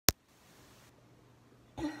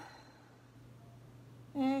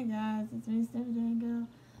Hey guys, it's me, LukeDaGamer.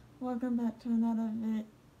 Welcome back to another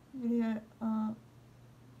video of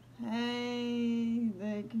Hey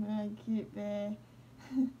Luke, my cute bear.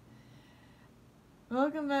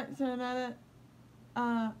 Welcome back to another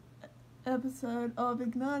episode of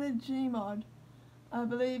Ignited Gmod. I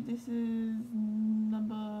believe this is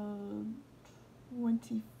number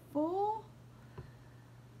 24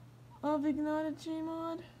 of Ignited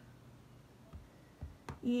Gmod.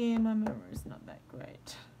 Yeah, my memory's not that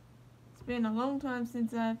great. It's been a long time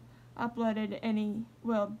since I've uploaded any,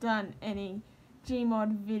 done any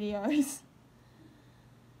Gmod videos.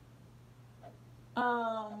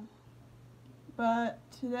 But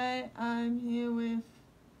today I'm here with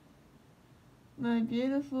my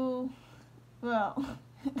beautiful,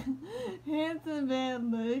 handsome bear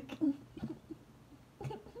Luke.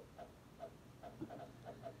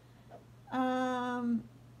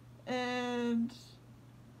 And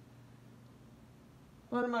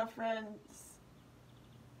one of my friends,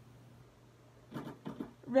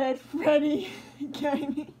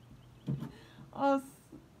 RedFreddyGaming.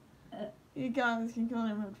 You guys can call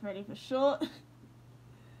him RedFreddy for short.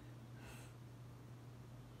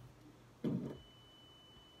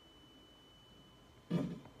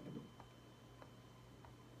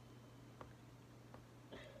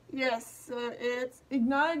 Yes, so it's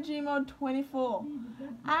Ignited Gmod 24.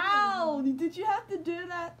 Ow! Did you have to do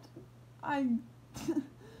that?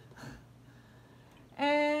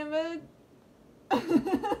 And we're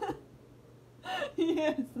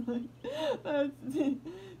yes, let's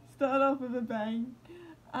start off with a bang.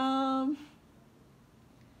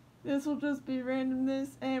 This will just be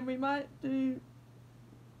randomness, and we might do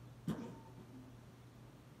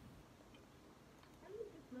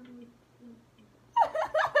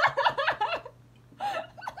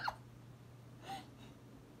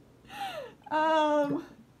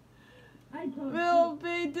we'll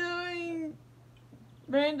be doing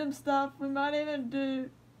random stuff. We might even do,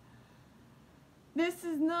 this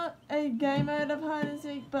is not a game mode of hide and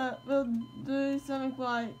seek, but we'll do something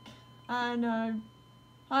like, I don't know,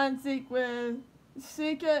 hide and seek where the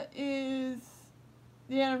seeker is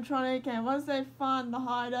the animatronic, and once they find the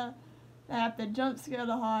hider, they have to jump scare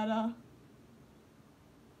the hider.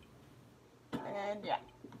 And yeah.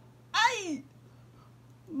 Hey!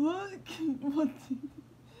 Look!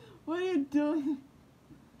 What are you doing?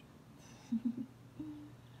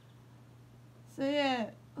 So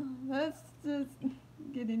yeah, let's just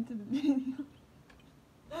get into the video.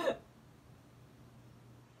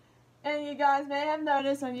 And you guys may have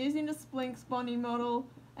noticed I'm using the Splink spawning model,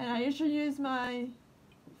 and I usually use my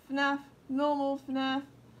normal FNAF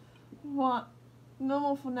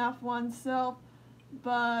 1 self,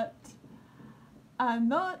 but I'm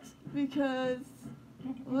not, because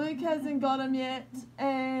Luke hasn't got him yet,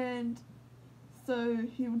 and so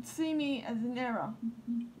he would see me as an error.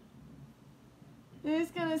 Who's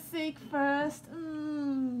gonna seek first?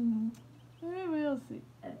 Who will seek?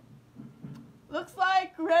 Looks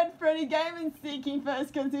like RedFreddyGaming seeking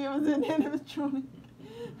first because he was an animatronic.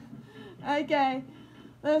 Okay,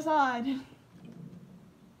 let's hide.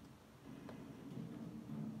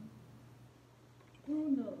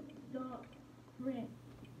 Uno, dos, tres,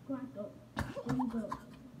 cuatro, cinco,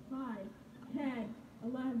 5, 10,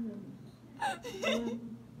 11,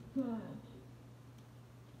 12,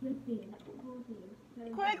 15, 14,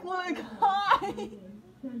 17, Quick, Luke, hide! 20,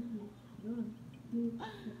 21, 22,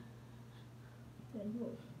 24,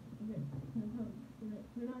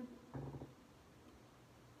 29.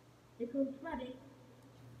 It goes Freddy.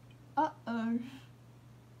 Uh-oh.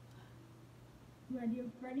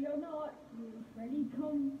 Ready or not, Freddy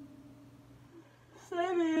come.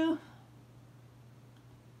 Same here.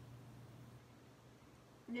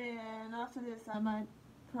 Yeah, and after this I might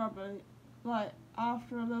probably,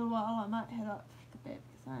 after a little while I might head up to bed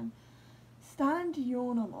because I'm starting to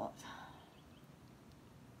yawn a lot.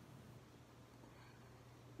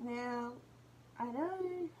 Now, I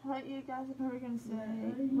know what you guys are probably going to say,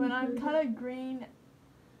 when I'm colored green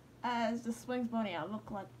as the Swings Bunny I look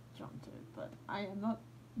like John 2, but I am not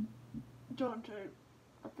John 2.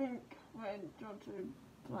 I think when John 2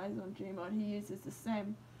 plays on Gmod he uses the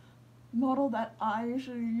same model that I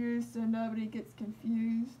usually use so nobody gets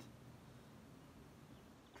confused,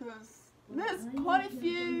 because there's quite a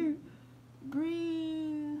few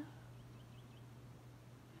green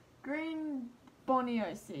Bonnie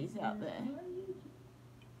OCs out there.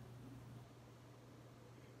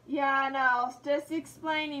 Yeah, I know, I was just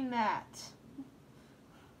explaining that.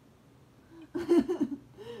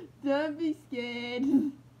 Don't be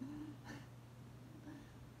scared.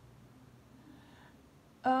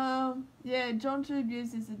 Yeah, John Tube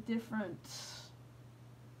uses a different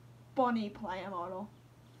Bonnie player model.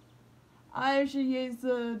 I usually use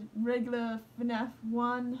the regular FNAF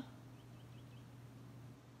 1.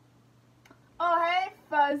 Oh hey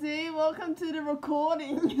Fuzzy, welcome to the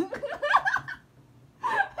recording.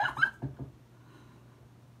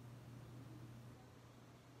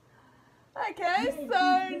 Okay,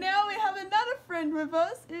 so now we have another friend with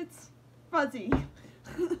us. It's Fuzzy.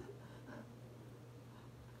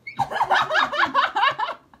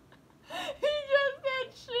 He just said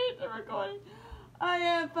shit in the recording. I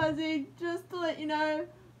am Fuzzy, just to let you know.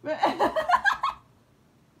 We're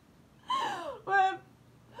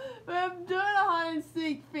doing a hide and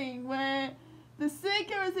seek thing where the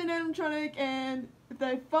seeker is an animatronic, and if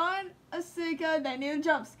they find a seeker, they need to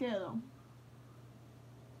jump scare them.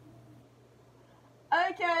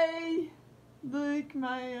 Okay, Luke,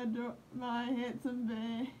 my handsome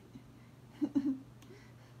bear.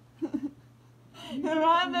 Am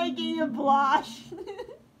I making you blush?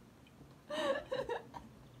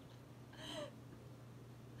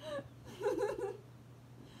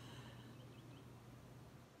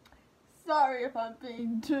 Sorry if I'm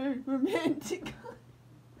being too romantic.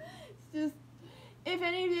 It's just, if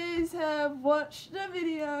any of you have watched the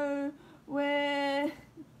video where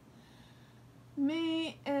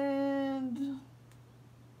me and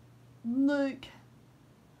Luke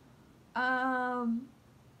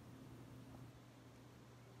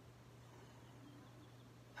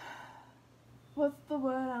what's the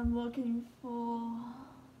word I'm looking for?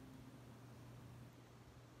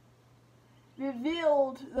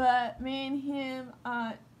 Revealed that me and him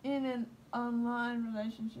are in an online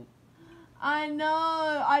relationship. I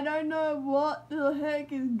know, I don't know what the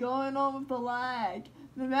heck is going on with the lag.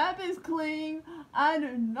 The map is clean. I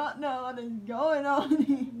do not know what is going on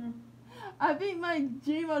here. I think my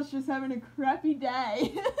gmod's just having a crappy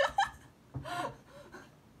day.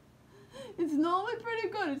 It's normally pretty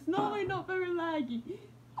good. It's normally not very laggy.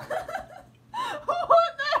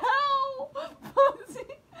 What the hell? Pussy?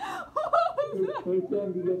 What was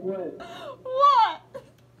that? What?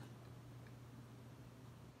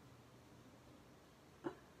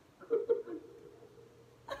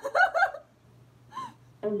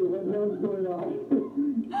 What is going on?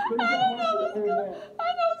 I don't know what's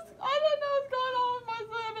going on with my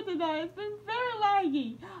server today. It's been very laggy.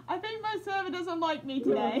 I think my server doesn't like me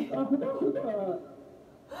today. Sorry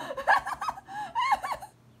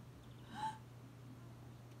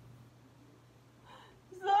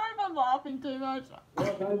if I'm laughing too much.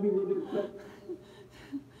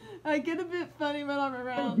 I get a bit funny when I'm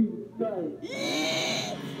around.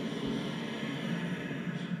 Yeah!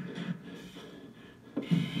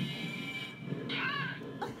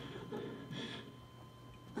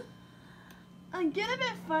 I get a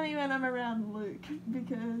bit funny when I'm around Luke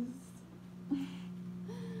because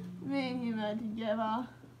me and him are together.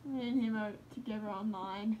 Me and him are together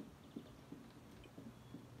online.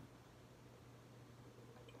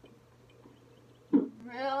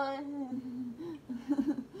 Really?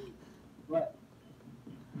 What?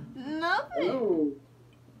 Nothing. Hello.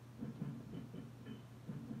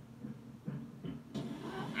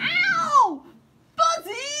 Ow!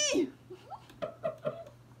 Fuzzy!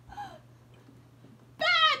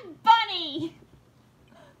 Bad bunny!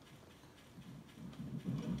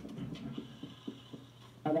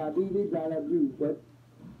 What?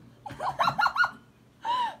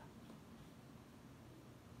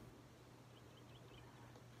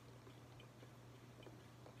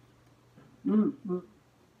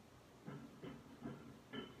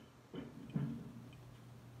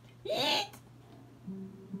 Eat!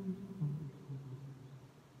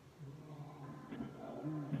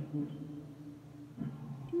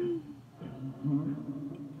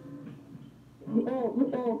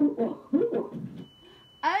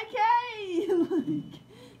 Okay, Luke.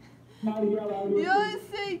 You're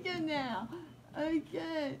seeker now.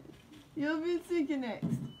 Okay. You'll be seeker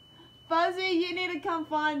next. Fuzzy, you need to come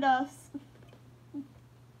find us.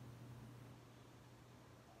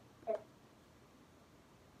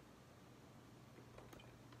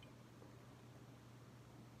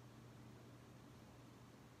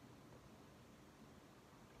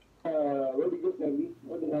 Where'd you go, Sandy?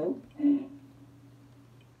 What the hell?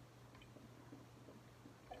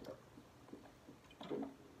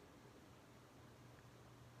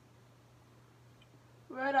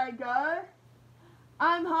 Where'd I go?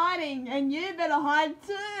 I'm hiding, and you better hide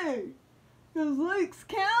too. Because Luke's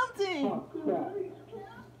counting. Oh, crap.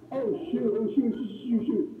 Oh, shoot.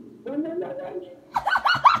 Run.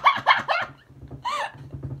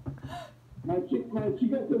 My chick got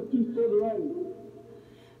some too slow to run.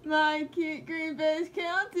 My cute green bear's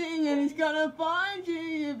counting, and he's gonna find you.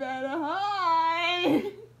 You better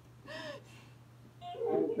hide.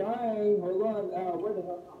 trying. Hold on. Where the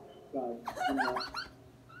hell? God. I'm not.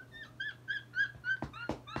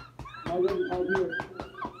 My gun is out here.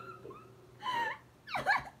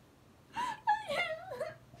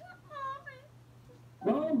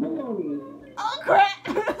 Bomb baloney. Oh crap!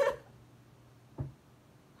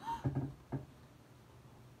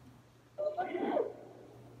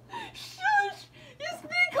 Shush! Your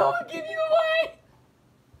speaker will give you away!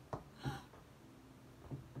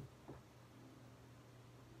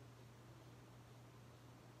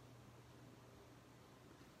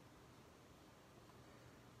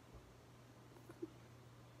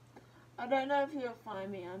 I don't know if you'll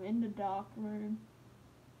find me. I'm in the dark room.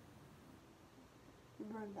 The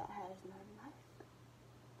room that has no light.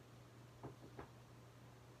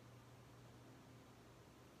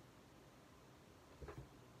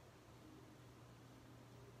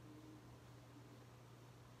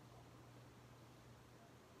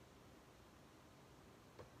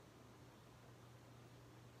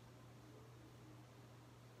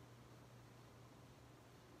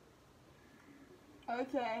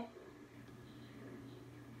 Okay.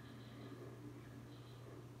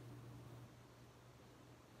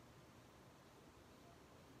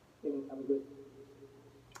 I'm good.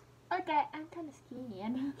 Okay, I'm kind of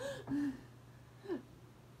scared.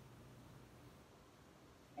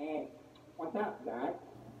 Hey, what's up, guys?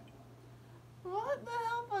 What the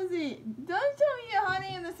hell, Fuzzy? Don't tell me you're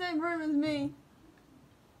hiding in the same room as me.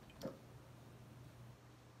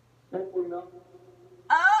 Hopefully not.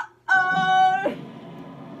 Uh-oh!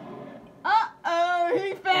 Uh-oh,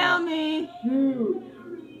 he found me! Shoot!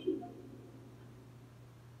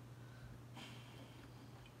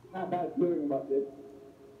 Not bad feeling about this.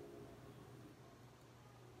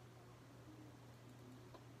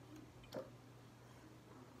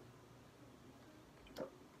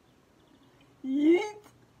 Yeet!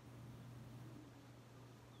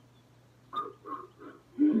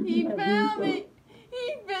 He found me!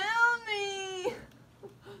 He found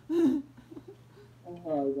me!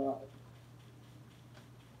 Oh god.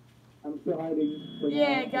 I'm still hiding. For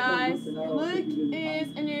Yeah, now. guys, For now, Luke if you didn't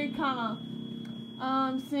is find- a newcomer.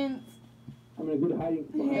 Since I'm in a good hiding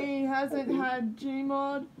spot. he hasn't had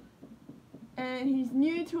gmod and he's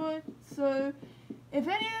new to it, so if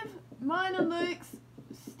any of mine or Luke's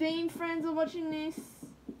Steam friends are watching this,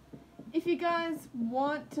 if you guys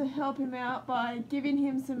want to help him out by giving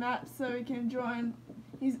him some apps so he can join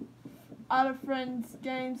his other friends'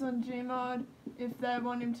 games on gmod, if they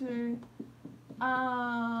want him to,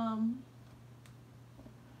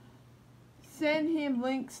 send him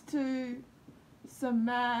links to some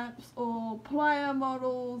maps or player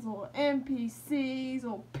models or NPCs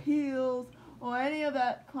or pills or any of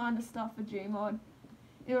that kind of stuff for gmod.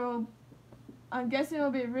 I'm guessing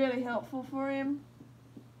it'll be really helpful for him.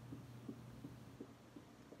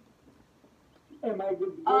 Am I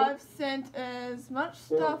good to go? I've sent as much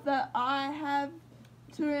stuff that I have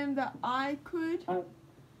to him that I could. I'm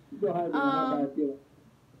still hiding. Not bad feeling.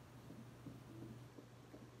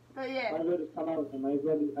 But I yeah, might as well just come out. I might as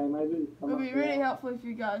well just come it would out. be really helpful if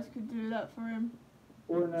you guys could do that for him.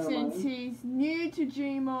 Or never Since mind. he's new to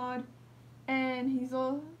gmod and he's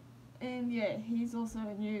also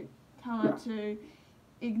a newcomer to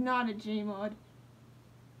Ignited gmod.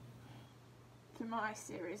 To my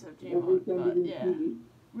series of gmod, but yeah.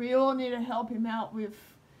 We all need to help him out with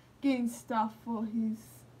getting stuff for his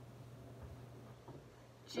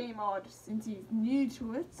gmod since he's new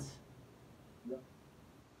to it. Yeah.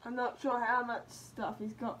 I'm not sure how much stuff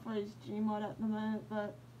he's got for his gmod at the moment,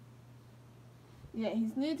 but yeah,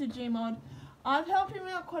 he's new to gmod. I've helped him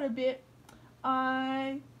out quite a bit.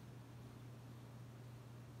 I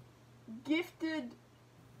gifted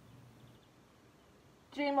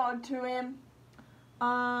gmod to him.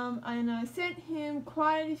 And I sent him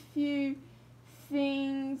quite a few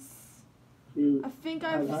things. I think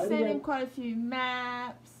I've sent him quite a few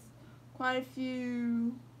maps, quite a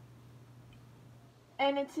few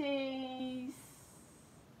entities.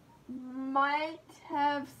 Might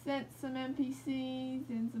have sent some NPCs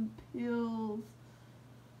and some pills.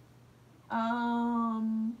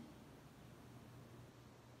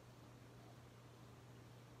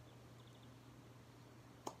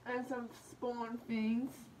 And some spawn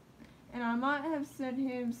things, and I might have sent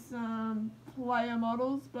him some player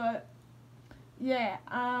models, but yeah,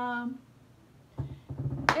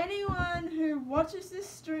 anyone who watches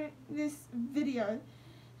this video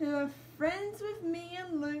who are friends with me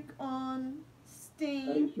and Luke on Are you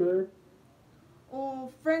Steam, sure? or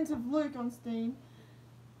friends of Luke on Steam,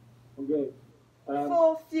 Okay.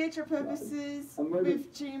 for future purposes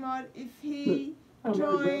with gmod, if he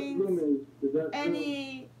joins the dark room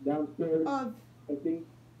any downstairs, of I think.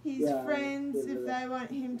 his Yeah, friends yeah, if yeah. they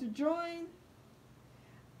want him to join.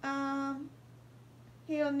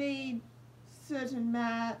 He'll need certain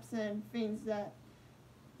maps and things that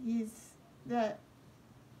his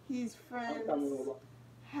friends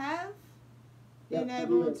have Yeah,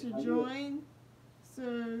 able to I do it. join.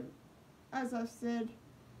 So, as I've said,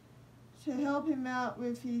 to help him out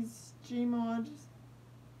with his gmod,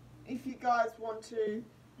 if you guys want to,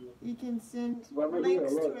 you can send Well, we're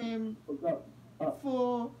links here, to look. him What's up?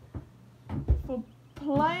 for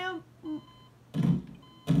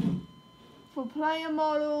player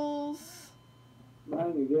models.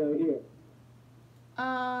 Behind you, yeah, here.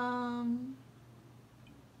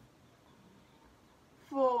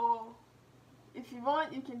 For if you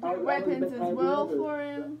want, you can do I was weapons as behind well you. for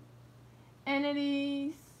him.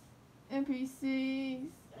 Entities, NPCs.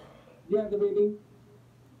 Yeah, the baby.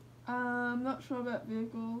 I'm not sure about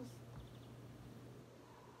vehicles.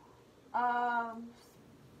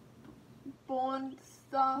 Spawn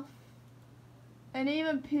stuff, and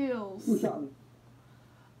even pills. Who shot me?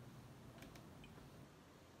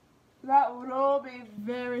 That would all be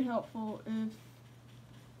very helpful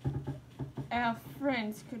if our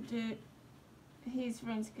friends could do, his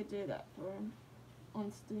friends could do that for him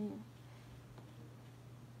on Steam.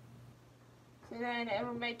 So then it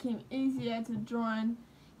will make him easier to join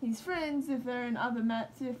his friends if they're in other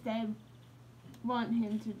maps if they want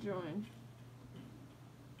him to join.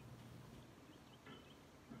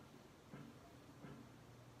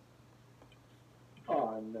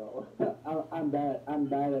 Oh no, I'm bad. I'm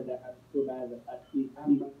bad at that. I'm so bad at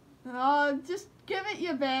that. Oh, just give it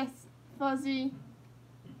your best, Fuzzy.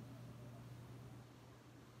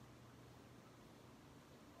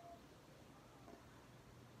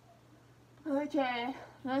 Okay,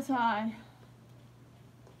 that's high.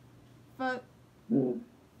 But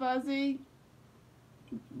Fuzzy,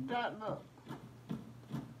 don't look.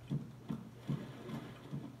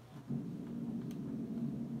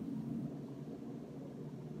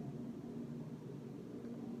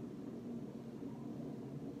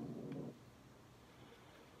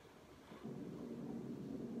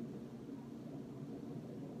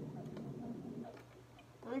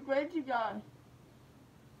 Luke, where'd you go?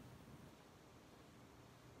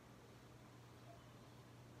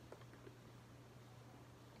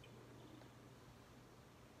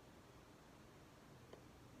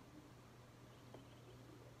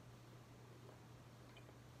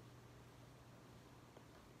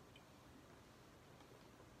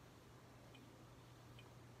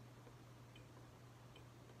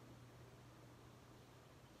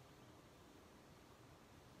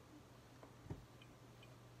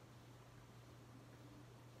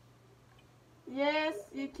 Yes,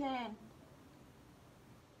 you can.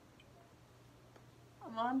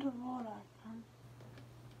 I'm underwater.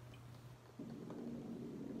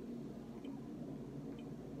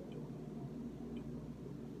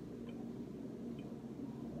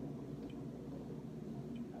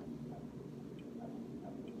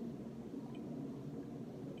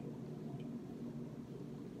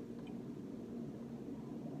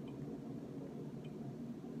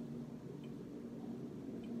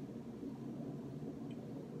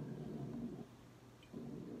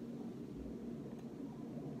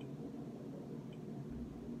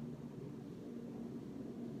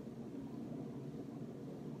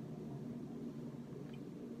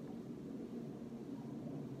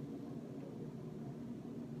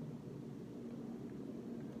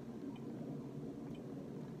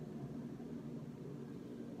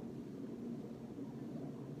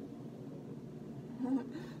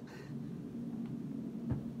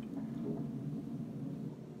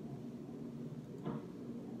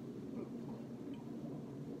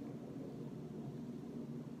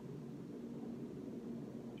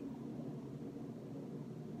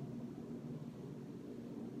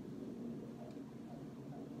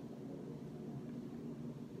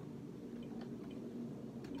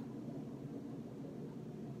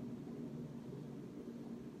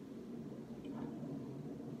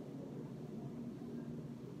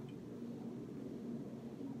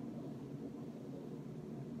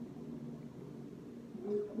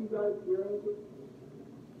 You guys hear anything?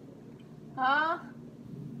 Huh?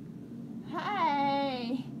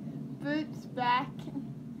 Hey, Boot's back.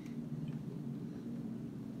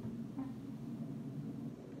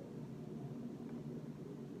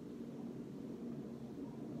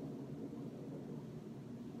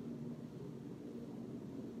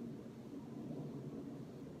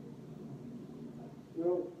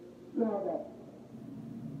 No, no, that.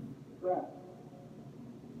 Crap.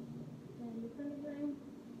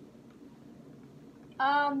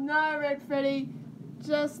 No, Red Freddy,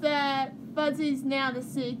 just that Fuzzy's now the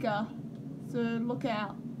seeker, so look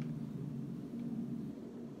out.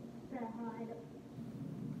 Better hide.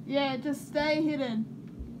 Yeah, just stay hidden.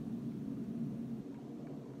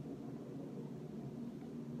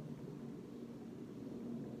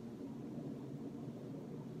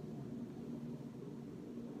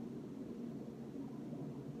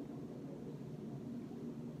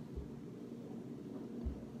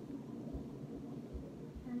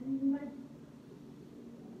 And my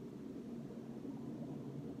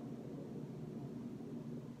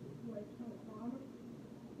wait, no, Mom.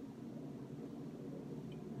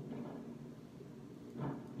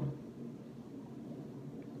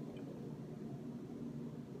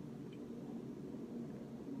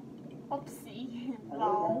 Oopsie.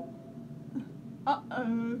 Lol.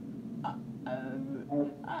 Uh-oh.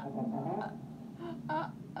 Uh-oh. Uh-oh.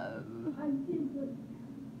 I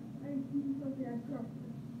see something I dropped.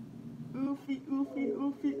 Oofy, oofy,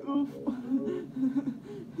 oofy, oof.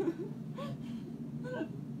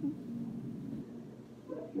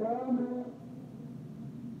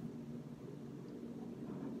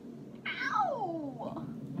 Ow!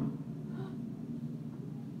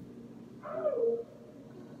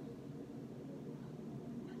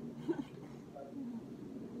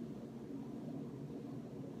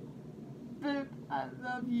 Boop, I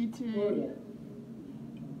love you too.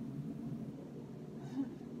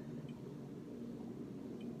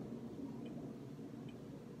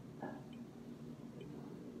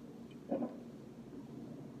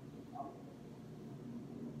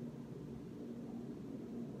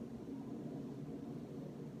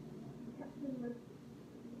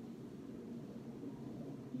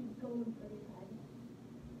 He's going for his head.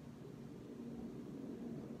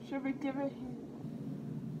 Should we give it?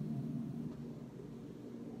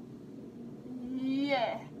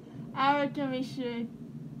 Yeah, I reckon we should.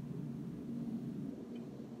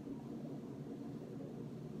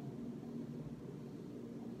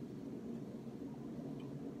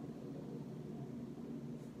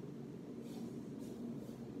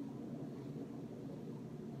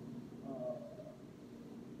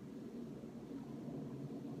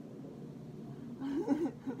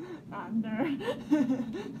 Under.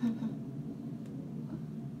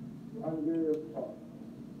 Under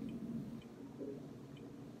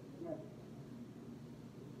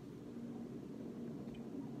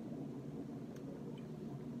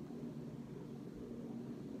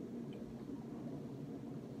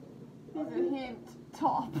Here's a hint.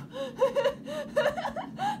 Top.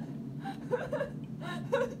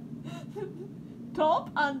 Top,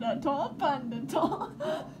 under, top, under, top.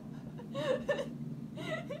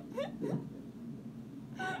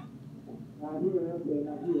 not here, okay,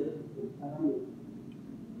 not here, not here.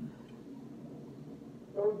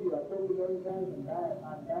 I told you every time I'm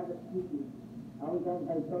bad at speaking. How many times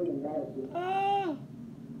I told you I'm bad at speaking?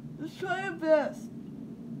 Just try your best.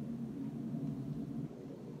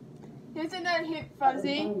 Here's another hint,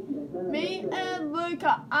 Fuzzy. Me and Luke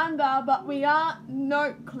are under, but we aren't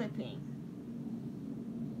note clipping.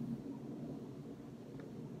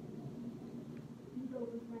 He's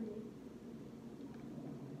over Freddy.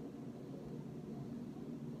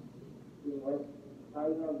 You know what? How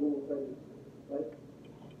you gonna go with Freddy? Right?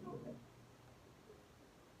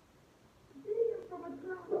 Video from a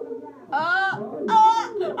drone on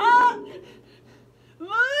the ground.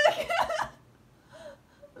 Luke! Luke!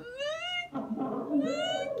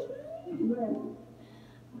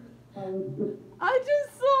 I just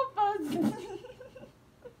saw Fuzzy.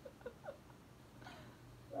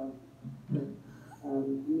 I'm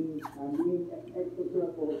being extra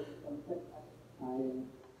careful. I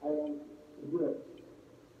am good.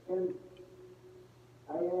 And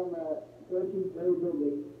I am searching very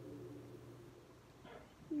building.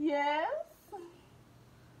 Yes?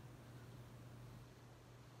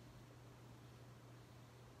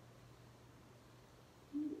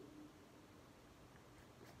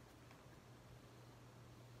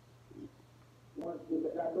 Once you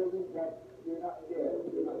get that building, that you're not there.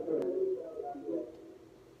 You're not there.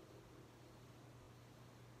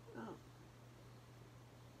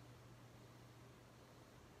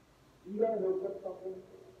 You gotta know something.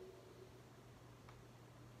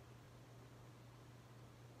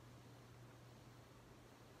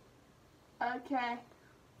 Okay.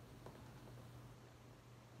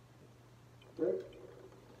 Right?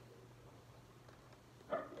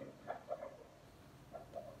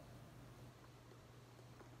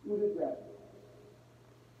 Who did that?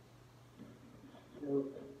 No.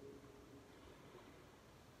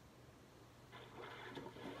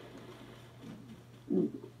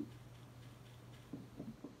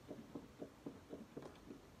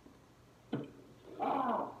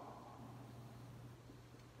 Ah!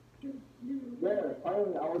 Where?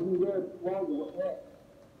 Finally, I wasn't there long. What the heck?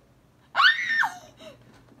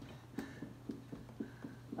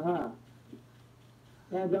 Uh-huh.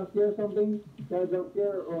 Can I jump scare something? Can I jump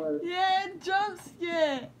scare or... Yeah, jump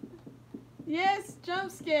scare. Yes,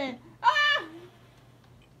 jump scare. Ah!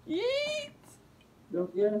 Yeet!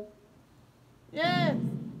 Jump scare? Yes.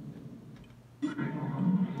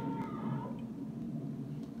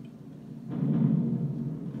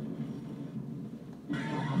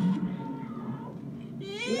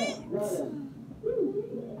 Yeah, got Yeet! it.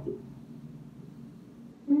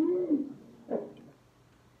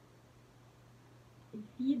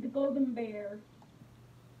 Feed the golden bear.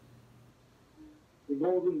 The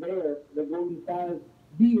golden bear, the golden sized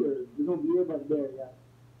beer. There's no beer but bear, yeah.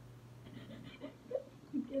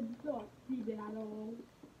 You can not see that at all.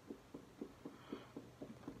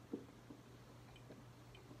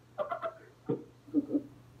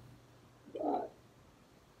 God.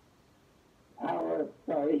 Hour,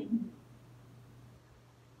 sorry.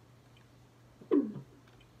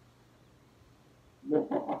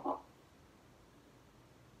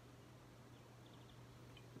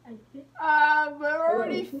 I think We're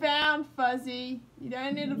already found Fuzzy. You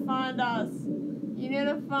don't need to find us. You need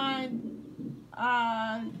to find,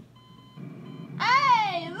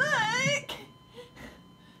 hey, look!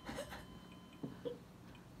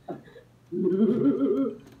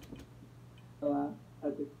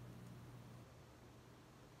 Okay.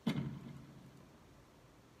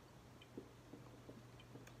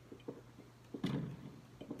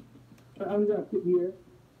 I'm gonna sit here,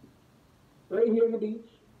 right here on the beach.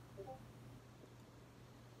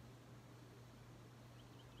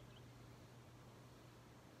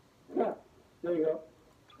 Yeah, there you go.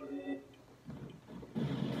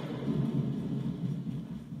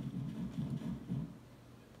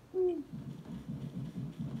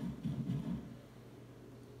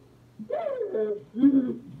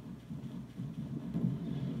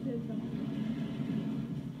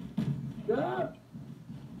 Stop!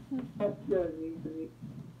 That's good, me.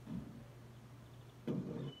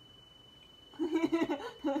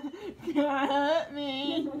 Can't hurt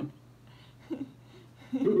me.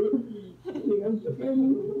 I'm scared.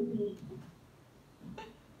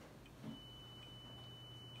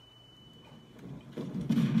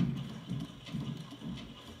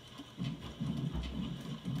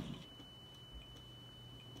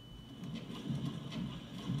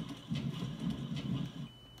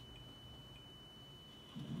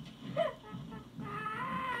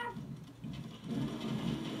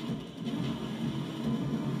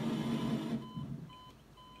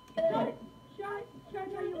 Should I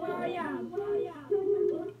tell you where I am? Tell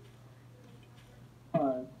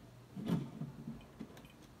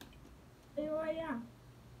you where I am.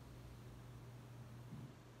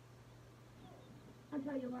 I'll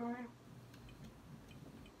tell you where I am.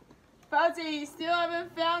 Fuzzy, still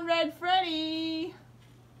haven't found Red Freddy.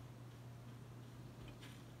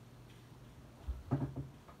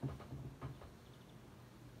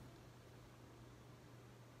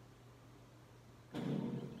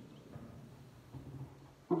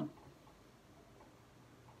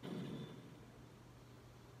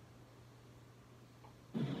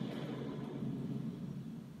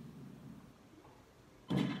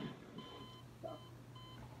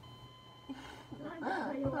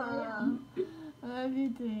 I'll tell you where I am. I love you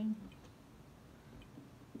too.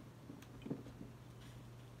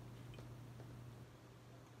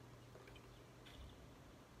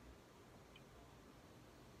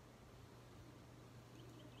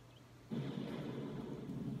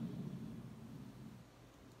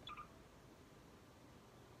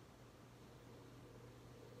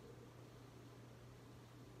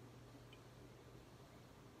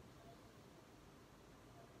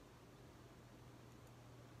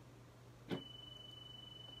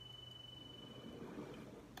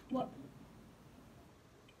 What?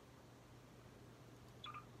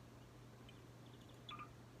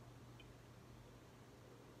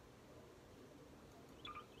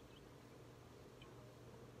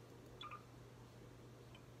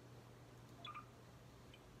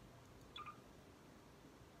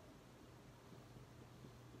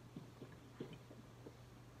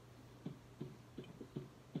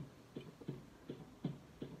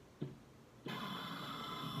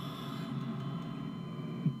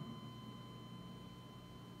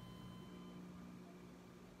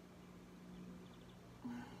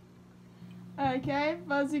 Okay,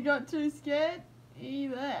 Fuzzy got too scared. He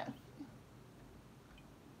left.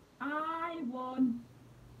 I won.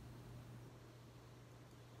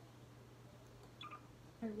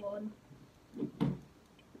 I won.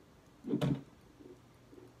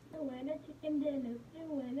 I win a chicken dinner. I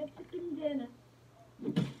win a chicken dinner.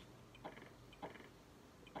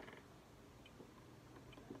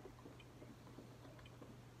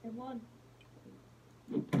 one.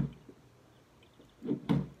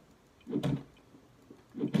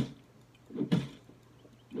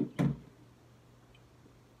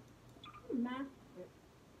 Master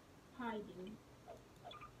hiding.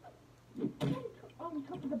 On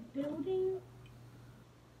top of the building.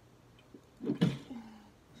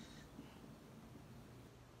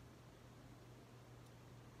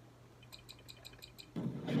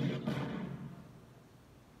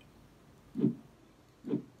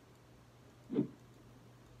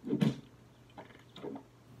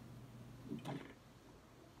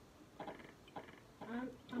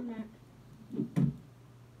 I'm next.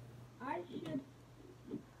 I should.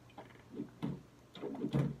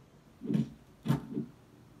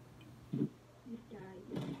 This guy.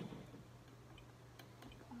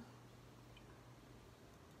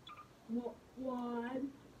 What?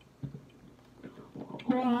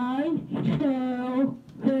 One, two,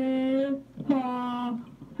 three, 4,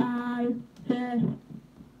 5, 6.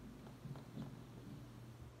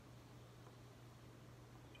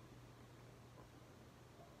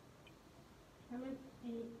 I went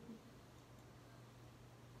 8.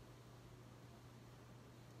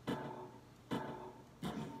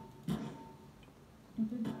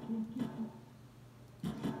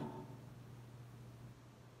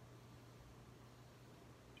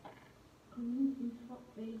 Community top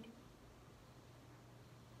base.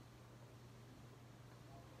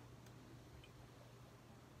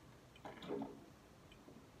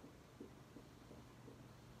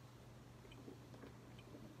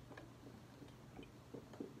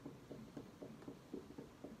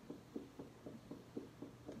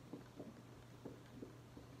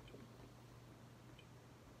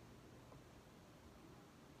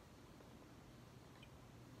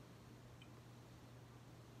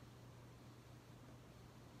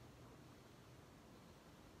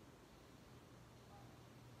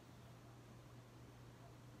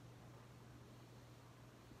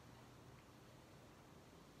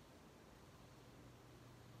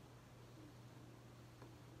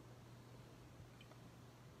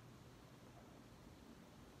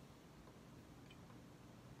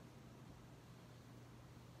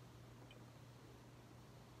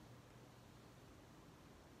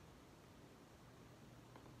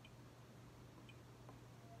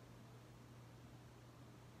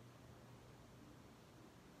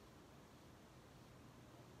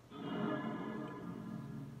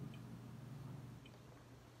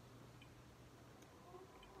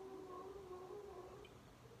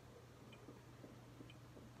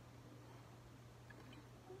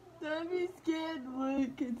 Don't be scared,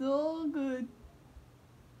 Luke. It's all good.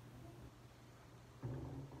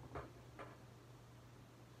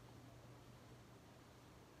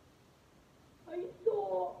 I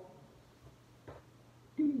saw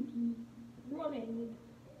Dookie running,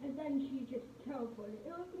 and then she just teleported.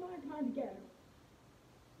 It was my time to get her.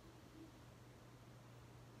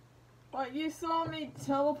 What, you saw me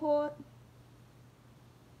teleport?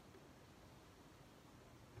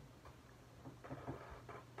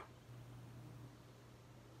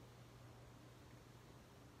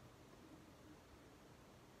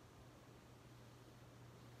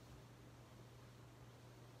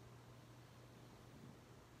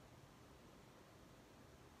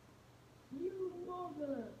 You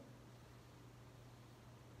mother!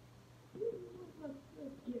 You mother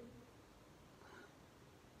frickin'.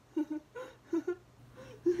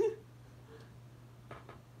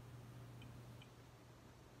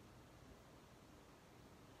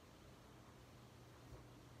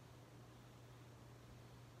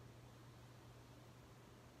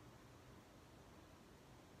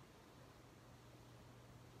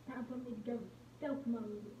 Time for me to go stealth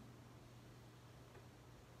mode.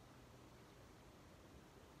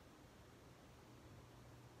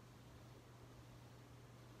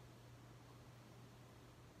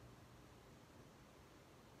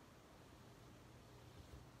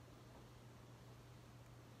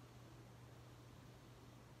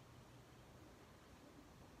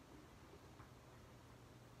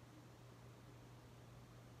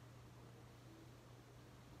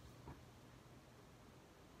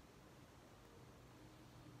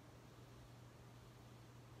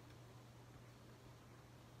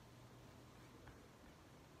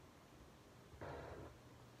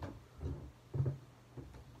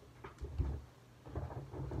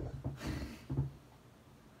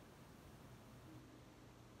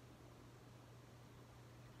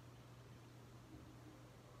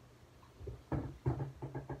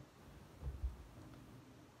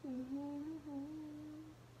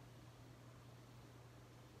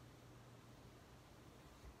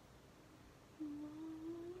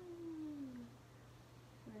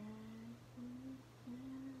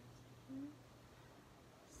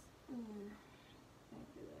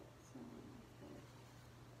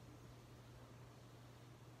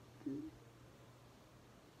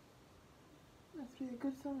 be a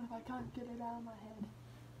good song if I can't get it out of my head.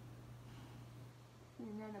 I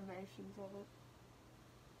mean, animations of it.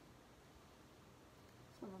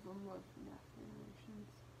 Some of them were FNAF animations.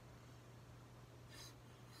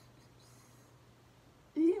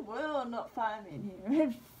 He will not find me in here.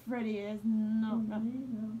 Red Freddy is not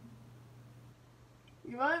gonna.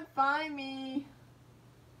 You won't find me.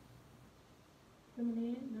 Someone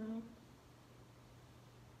here? No.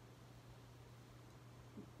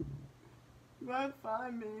 You won't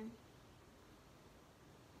find me.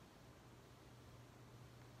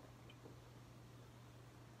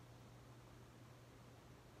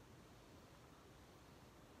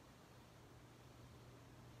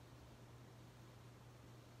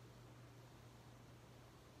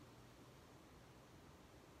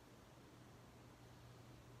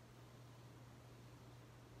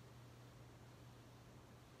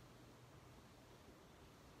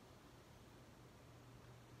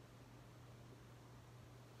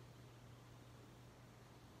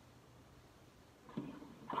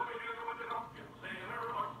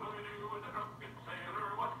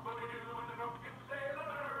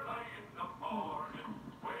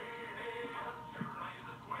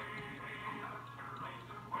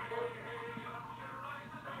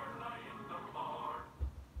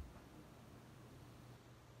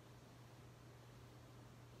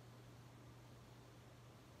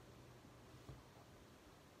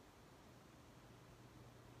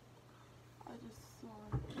 I just saw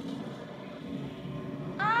it.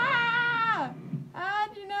 Ah!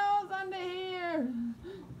 How'd you know I was under here?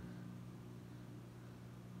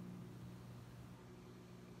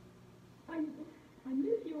 I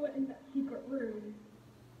knew you were in that secret room.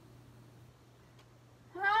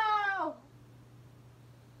 How?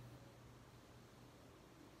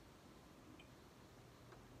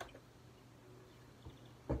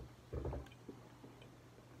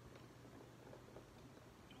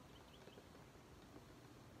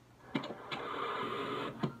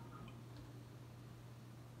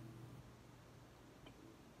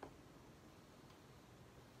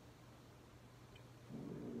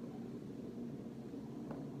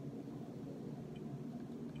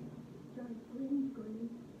 Giant green screen.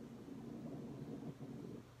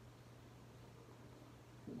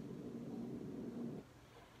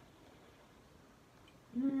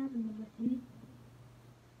 No, I have another thing.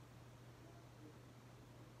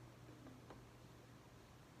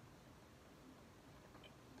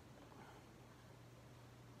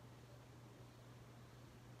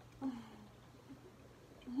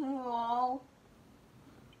 Lol.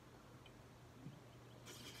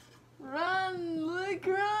 Run, Luke,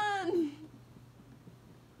 run!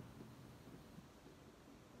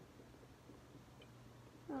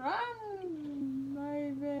 Run,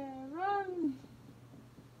 baby, run!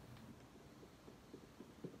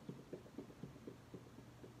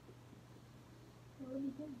 What are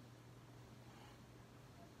you doing?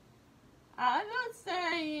 I'm not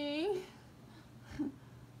saying.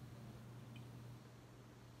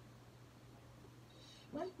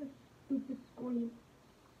 What's the stupid screen?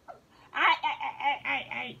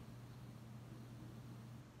 I.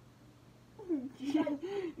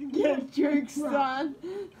 Get jokes on.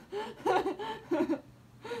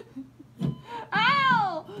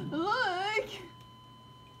 Ow! Look!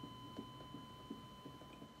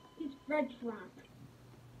 It's red trap.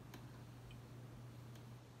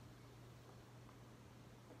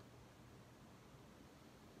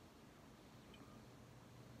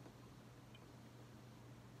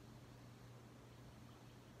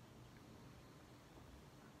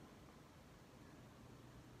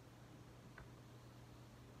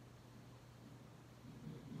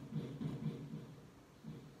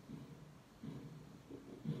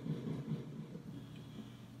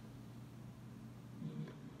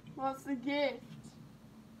 What's the gift?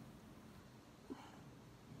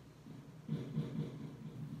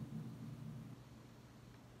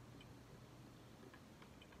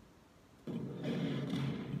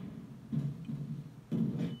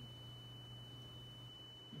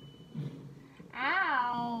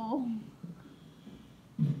 Ow!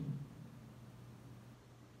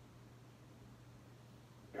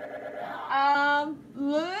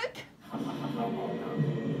 Luke?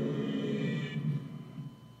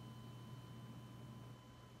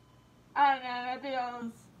 I don't know, maybe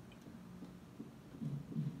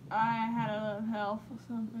I had a little health or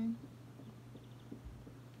something.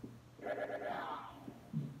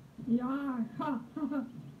 Yeah, ha, ha,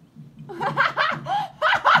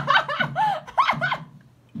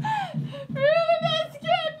 Really, that's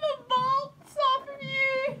getting the bolts off of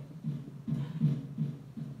you?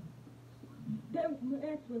 Don't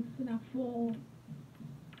mess with FNAF 4.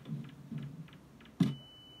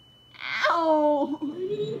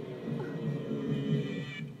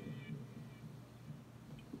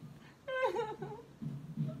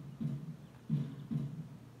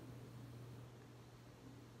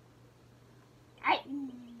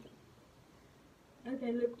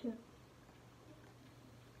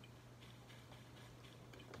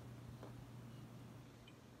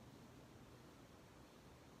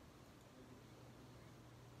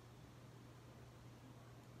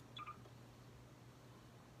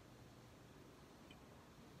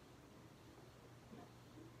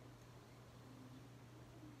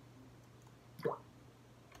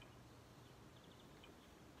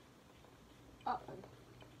 Uh-oh.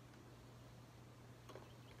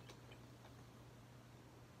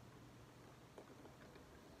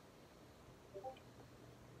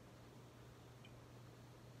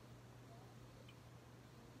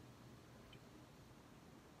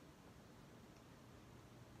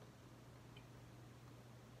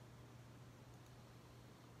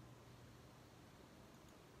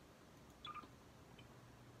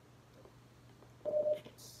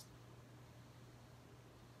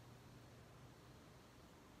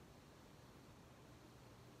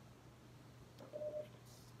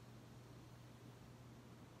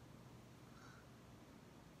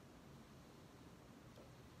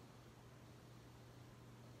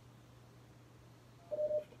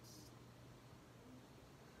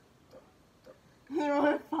 You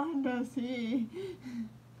won't find us here.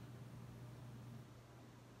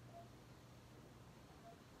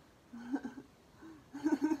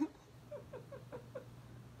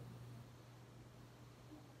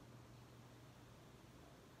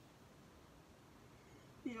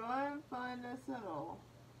 You won't find us at all.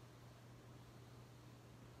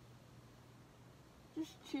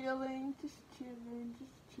 Just chilling, just chilling,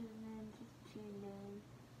 just chilling, just chilling.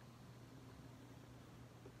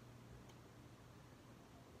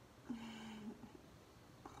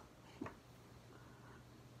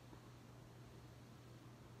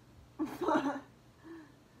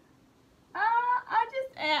 I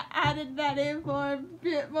just added that in for a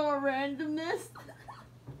bit more randomness.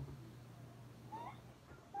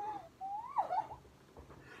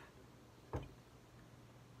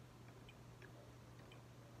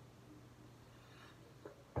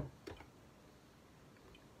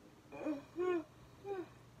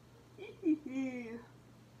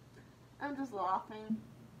 I'm just laughing.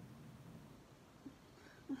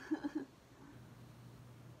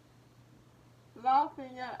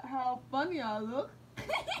 Laughing at how funny I look.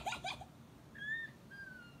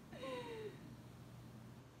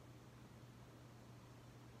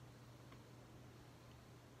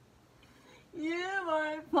 You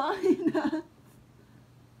won't find us.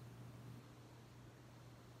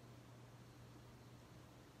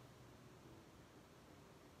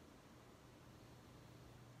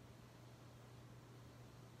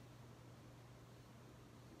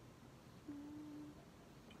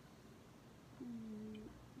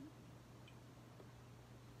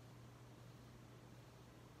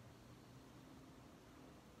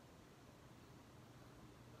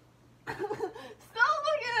 Stop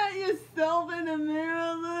looking at yourself in the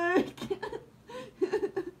mirror, Luke.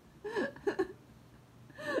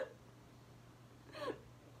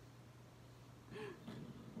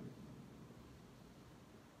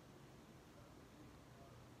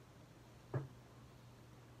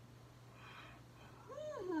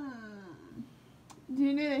 Do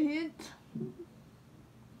you need a hint?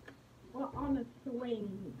 We're on a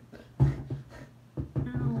swing.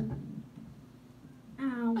 Ow.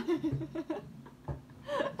 Ow.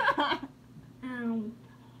 Ow.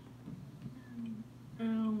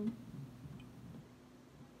 Ow.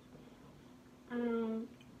 Ow.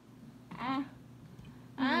 Ah.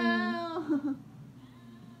 Ow.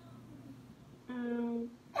 Ow.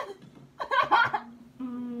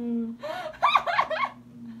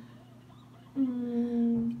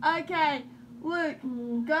 Okay, Luke,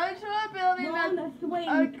 go to a building We're on that's a swing.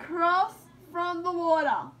 across from the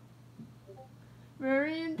water. We're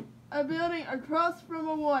in a building across from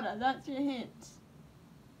the water. That's your hint.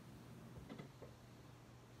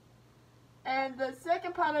 And the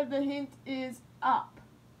second part of the hint is up.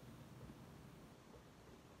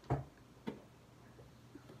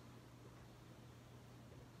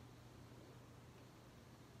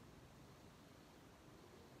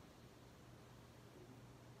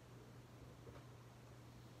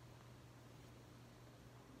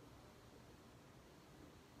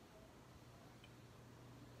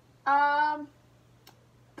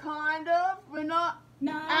 Kind of. We're not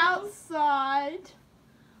No. outside.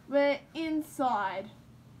 We're inside.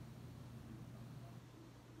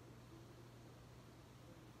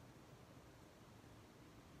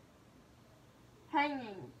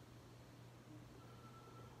 Hanging.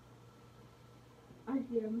 I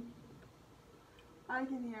see him. I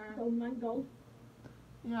can hear him. Oh my god.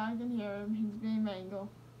 Yeah, I can hear him. He's being mangled.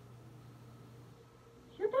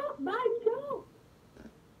 Shut up, Michael!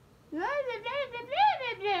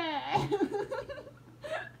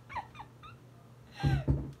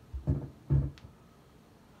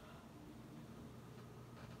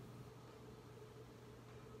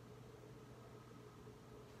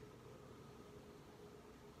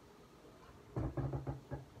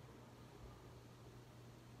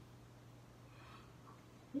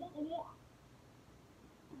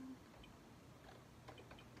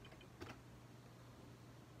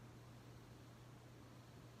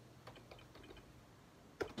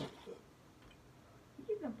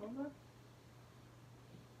 over.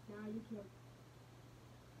 Now you can.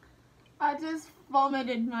 I just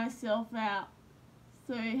vomited myself out,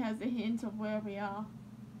 so he has a hint of where we are.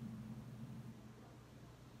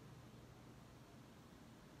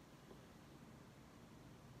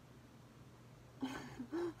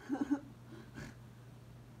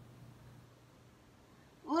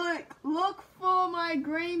 Look for my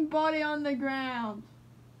green body on the ground.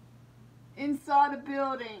 Inside a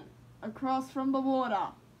building, across from the water.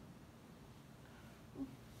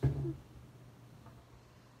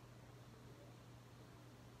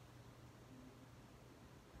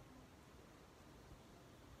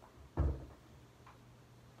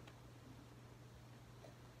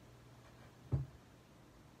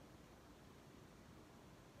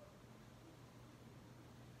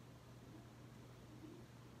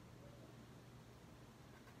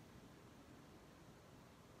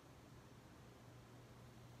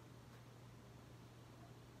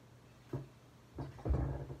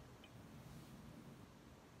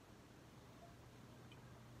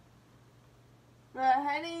 We're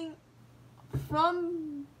heading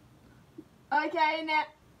from... Okay,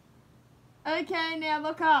 now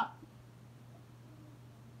look up.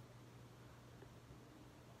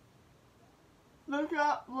 Look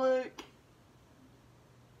up, Luke.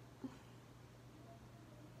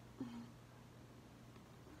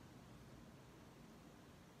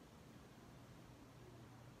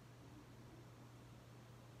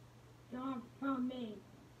 Don't from me.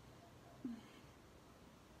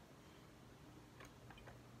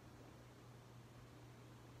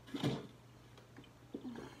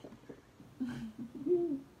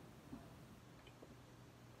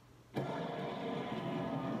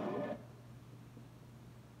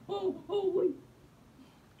 Oh, wait.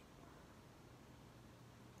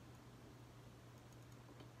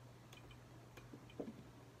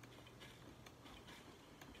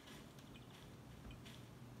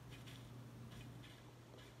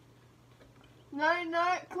 No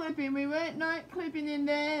note clipping. We weren't note clipping in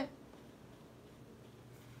there.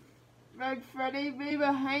 Red Freddy, we were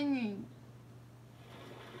hanging.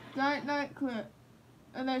 Don't note clip.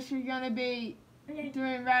 Unless you're going to be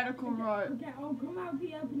doing radical rope. Okay, I'll come out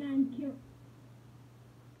the open and kill.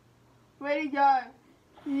 Where'd he go?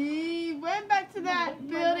 He went back to that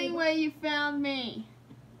building where you found me.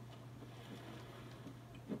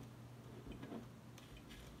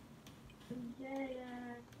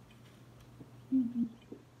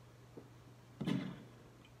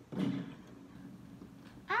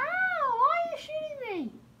 Ow! Why are you shooting me?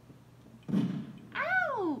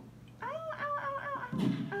 Ow! Ow!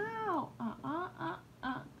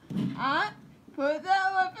 Put that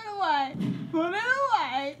weapon away. Put it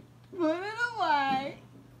away. Put it away.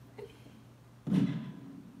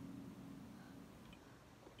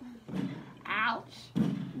 Ouch.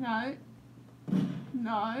 No.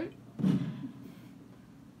 No.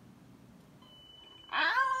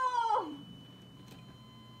 Ow!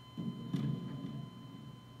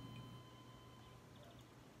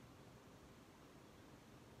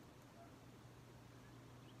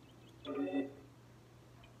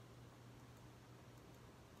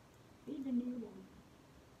 Be the new one.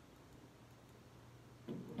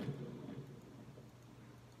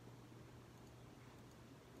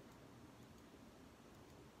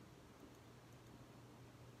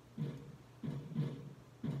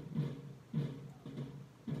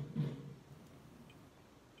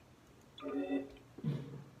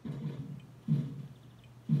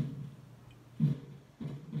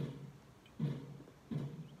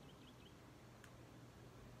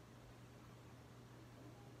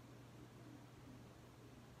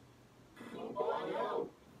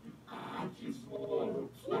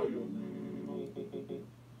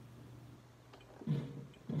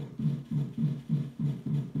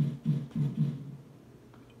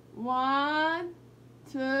 One,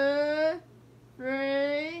 2,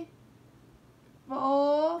 3,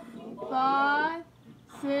 4, 5,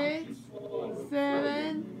 6,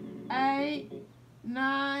 7, 8,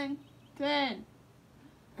 9, 10.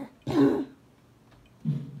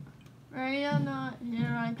 Ready or not,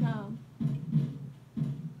 here I come.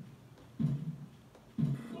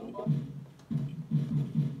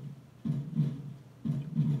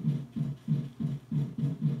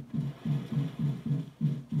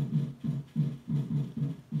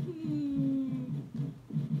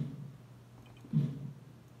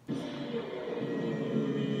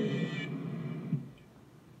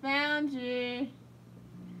 Found you.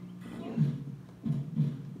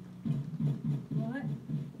 What?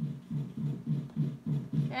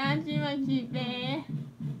 Found you, my cute bear.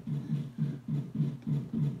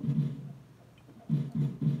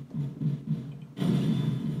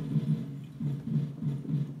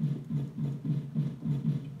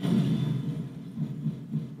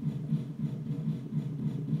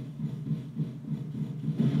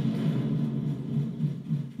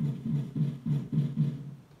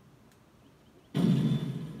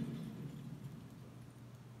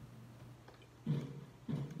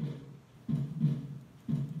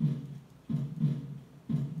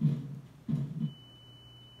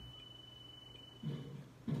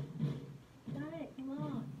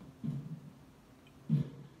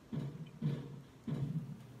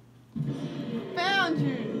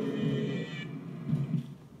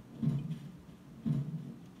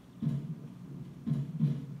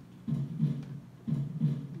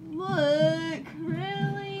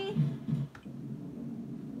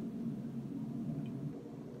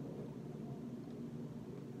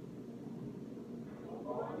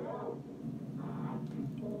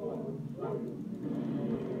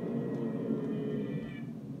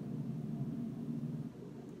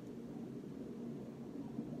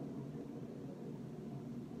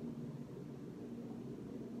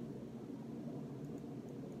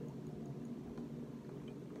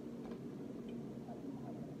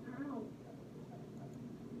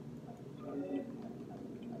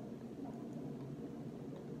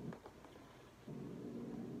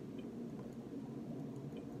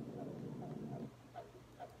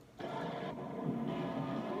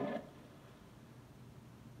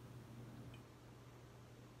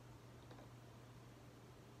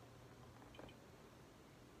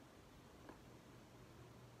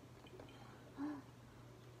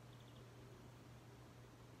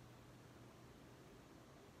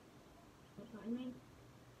 mind me.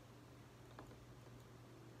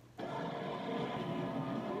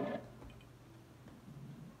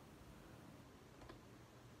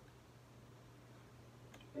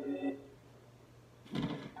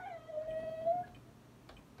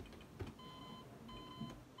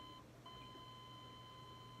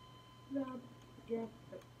 Yes.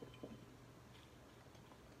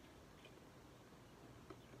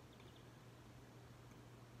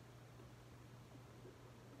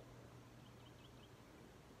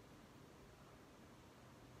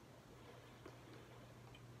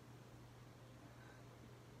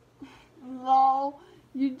 Lol,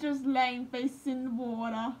 you just laying face in the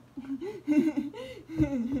water.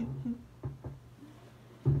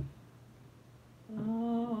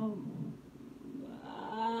 Ah.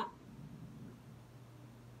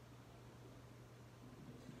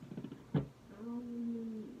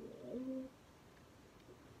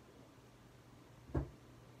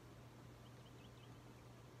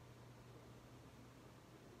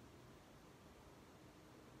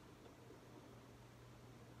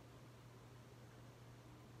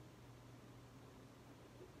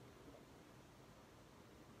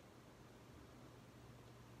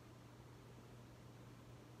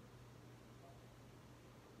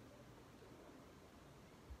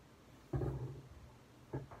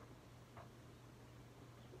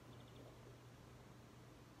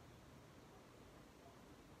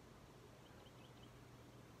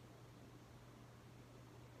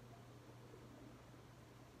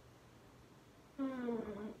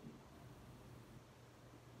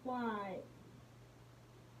 Why?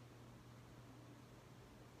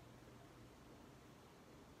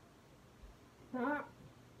 That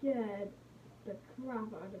scared the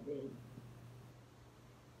crap out of me.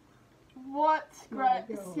 What My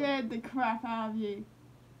God. scared the crap out of you?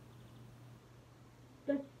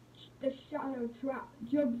 The shadow trap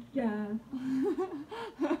jump scare.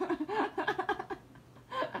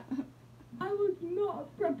 I was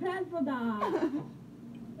not prepared for that.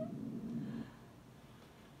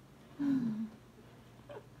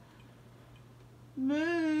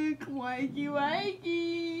 Luke, wakey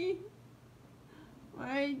wakey.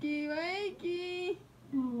 Wakey wakey.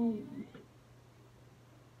 Oh.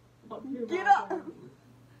 Not too Get bad, up.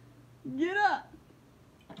 though. Get up.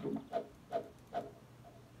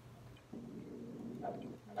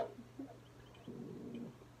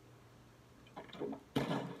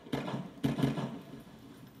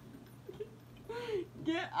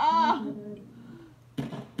 Get up.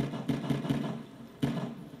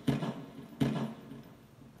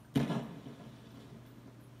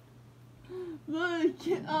 Luke,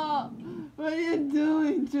 get up. What are you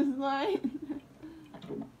doing? Just like.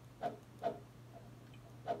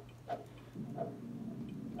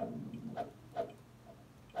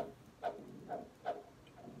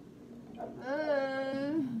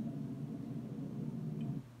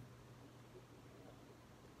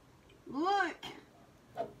 Look!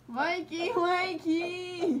 Wakey,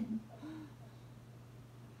 wakey!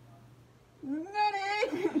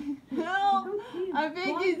 Medic! Help! I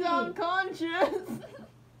think he's unconscious!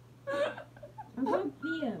 I can't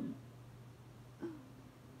see him.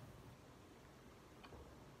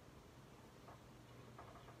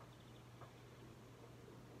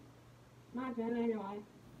 My turn anyway.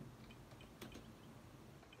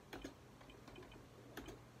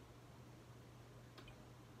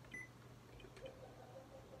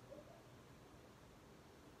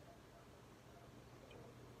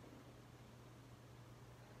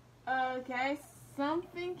 Okay,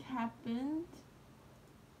 something happened.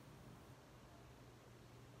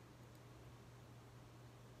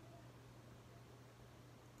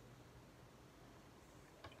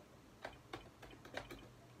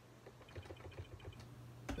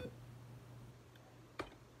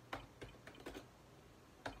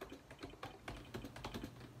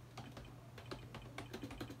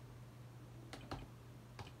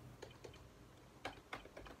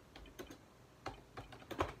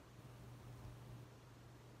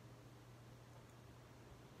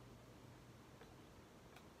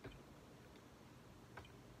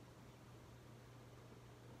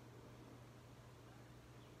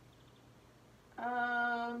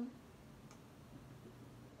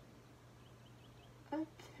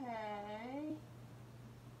 Okay.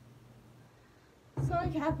 So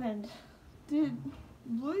what happened? Did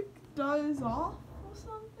Luke doze off or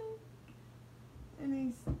something? And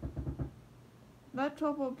his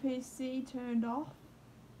laptop or PC turned off?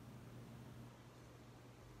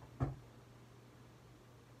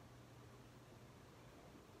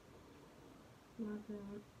 My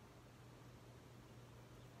turn.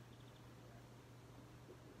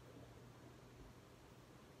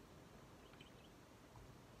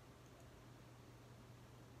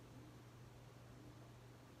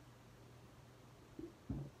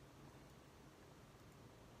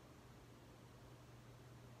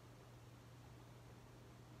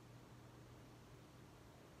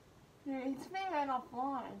 It's been ran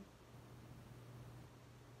offline.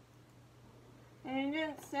 And he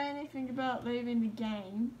didn't say anything about leaving the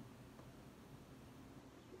game.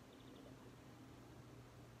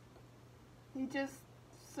 He just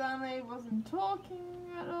suddenly wasn't talking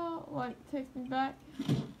at all, like texting back,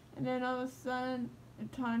 and then all of a sudden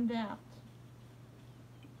it timed out.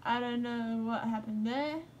 I don't know what happened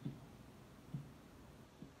there.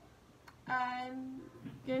 I'm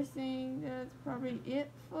guessing that's probably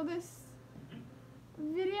it for this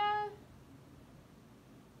video.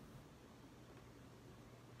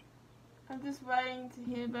 I'm just waiting to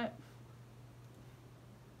hear back,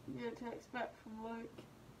 get a text back from Luke.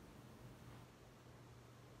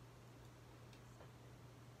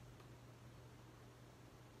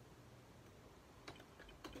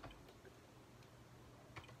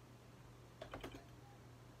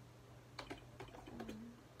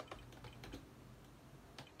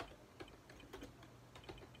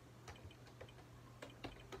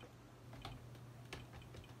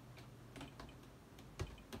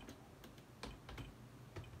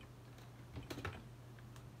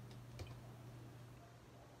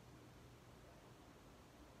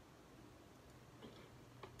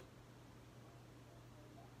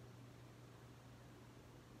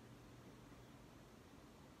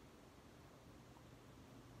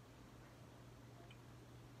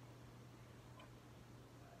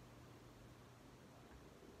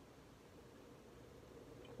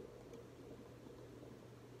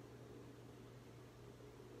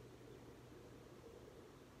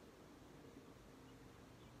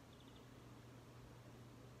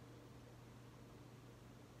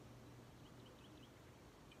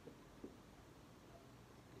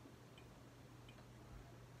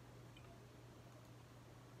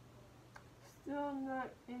 Still no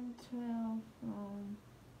intel from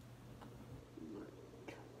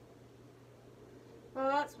Luke. Well,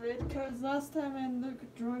 that's weird, because last time when Luke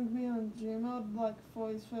joined me on gmod, like for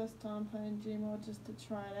his first time playing gmod just to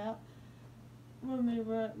try it out, when we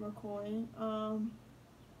weren't recording, when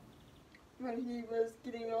he was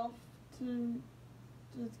getting off to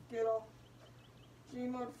just get off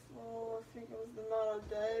gmod for, I think it was the night or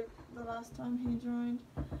day, the last time he joined,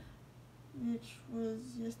 which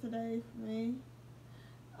was yesterday for me.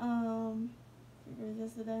 I think it was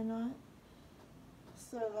yesterday night.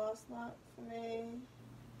 So last night for me,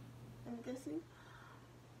 I'm guessing.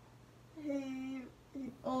 He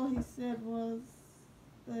all he said was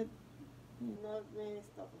that he loved me and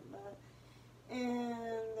stuff like that,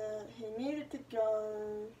 and that he needed to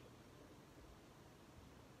go,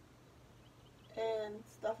 and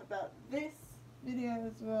stuff about this video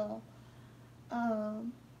as well.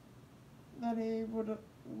 That he would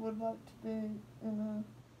like to be in a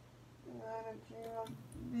gmod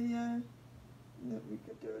video, that we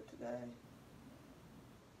could do it today.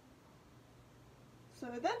 So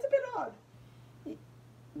that's a bit odd.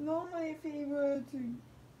 Normally if he were to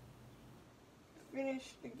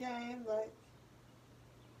finish the game, like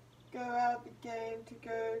go out of the game to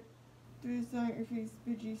go do something with his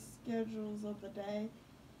busy schedules of the day,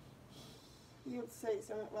 he would say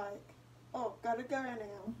something like, oh, gotta go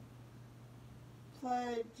now.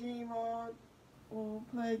 Play gmod or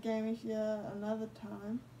play a game with you another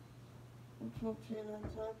time. We'll talk to you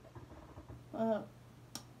another time.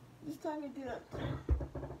 This time he didn't.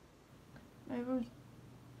 Maybe it was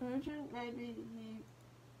urgent, maybe he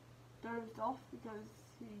dozed off because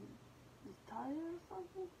he was tired or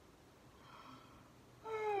something.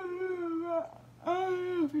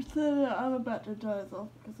 I'm about to doze off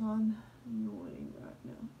because I'm yawning right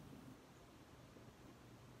now.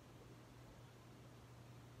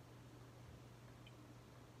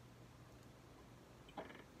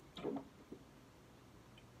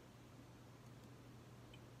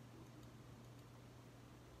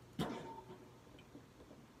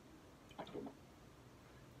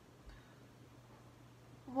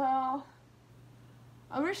 Well,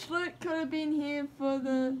 I wish Luke could have been here for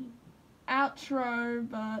the outro,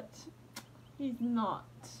 but he's not.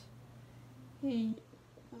 For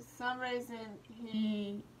some reason,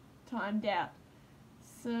 he timed out.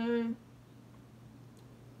 So,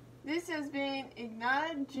 this has been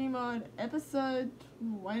Ignited Gmod episode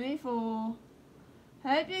 24.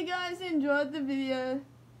 Hope you guys enjoyed the video.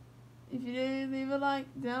 If you do, leave a like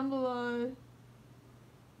down below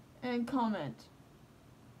and comment.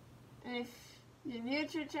 And if you're new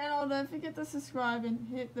to the channel, don't forget to subscribe and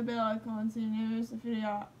hit the bell icon so you never miss a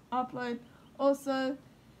video I upload. Also,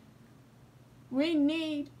 we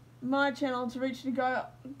need my channel to reach the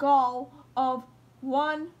goal of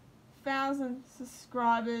 1,000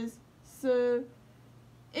 subscribers. So,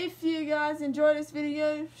 if you guys enjoyed this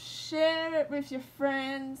video, share it with your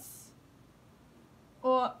friends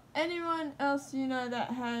or anyone else you know that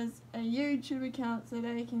has a YouTube account so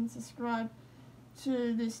they can subscribe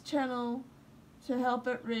to this channel to help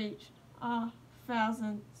it reach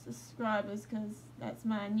 1,000 subscribers, because that's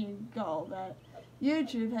my new goal that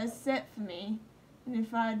YouTube has set for me. And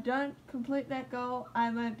if I don't complete that goal,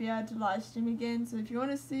 I won't be able to live stream again. So if you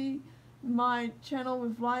want to see my channel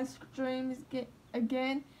with live streams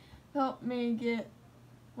again, help me get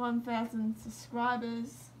 1,000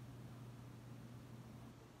 subscribers.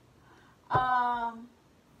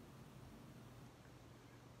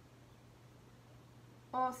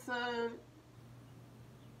 Also,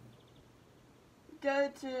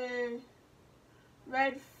 go to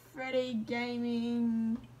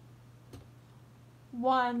RedFreddyGaming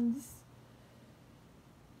 1's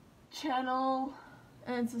channel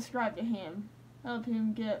and subscribe to him. Help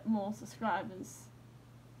him get more subscribers.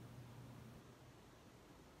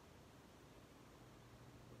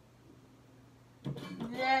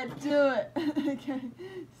 Yeah, do it. Okay,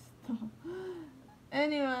 stop.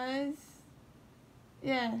 Anyways,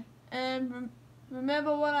 yeah, and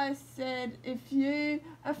remember what I said. If you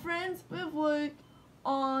are friends with Luke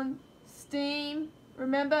on Steam,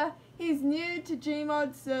 remember he's new to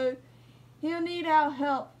Gmod, so he'll need our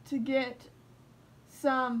help to get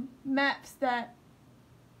some maps that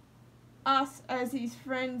us as his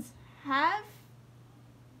friends have,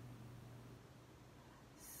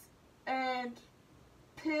 and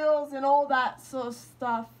pills and all that sort of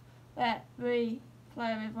stuff that we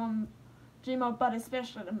play with on Gmod, but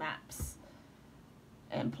especially the maps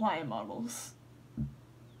and player models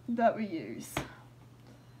that we use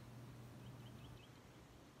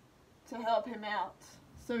to help him out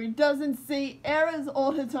so he doesn't see errors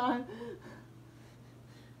all the time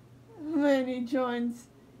when he joins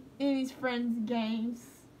in his friends' games.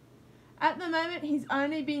 At the moment he's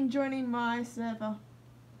only been joining my server,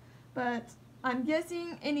 but I'm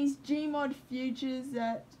guessing in his Gmod futures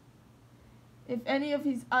that if any of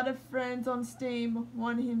his other friends on Steam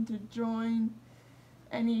want him to join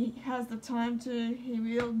and he has the time to, he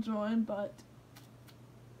will join, but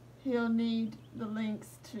he'll need the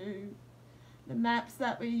links to the maps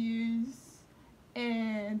that we use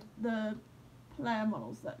and the player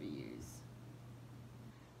models that we use.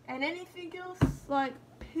 And anything else, like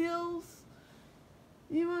pills,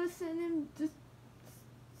 you want to send him, just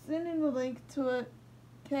send him the link to it,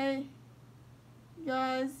 okay?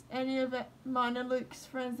 Guys, any of mine and Luke's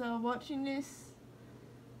friends that are watching this,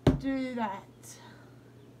 do that.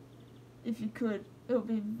 If you could, it would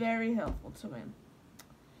be very helpful to him.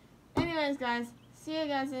 Anyways guys, see you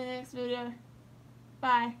guys in the next video.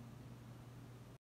 Bye.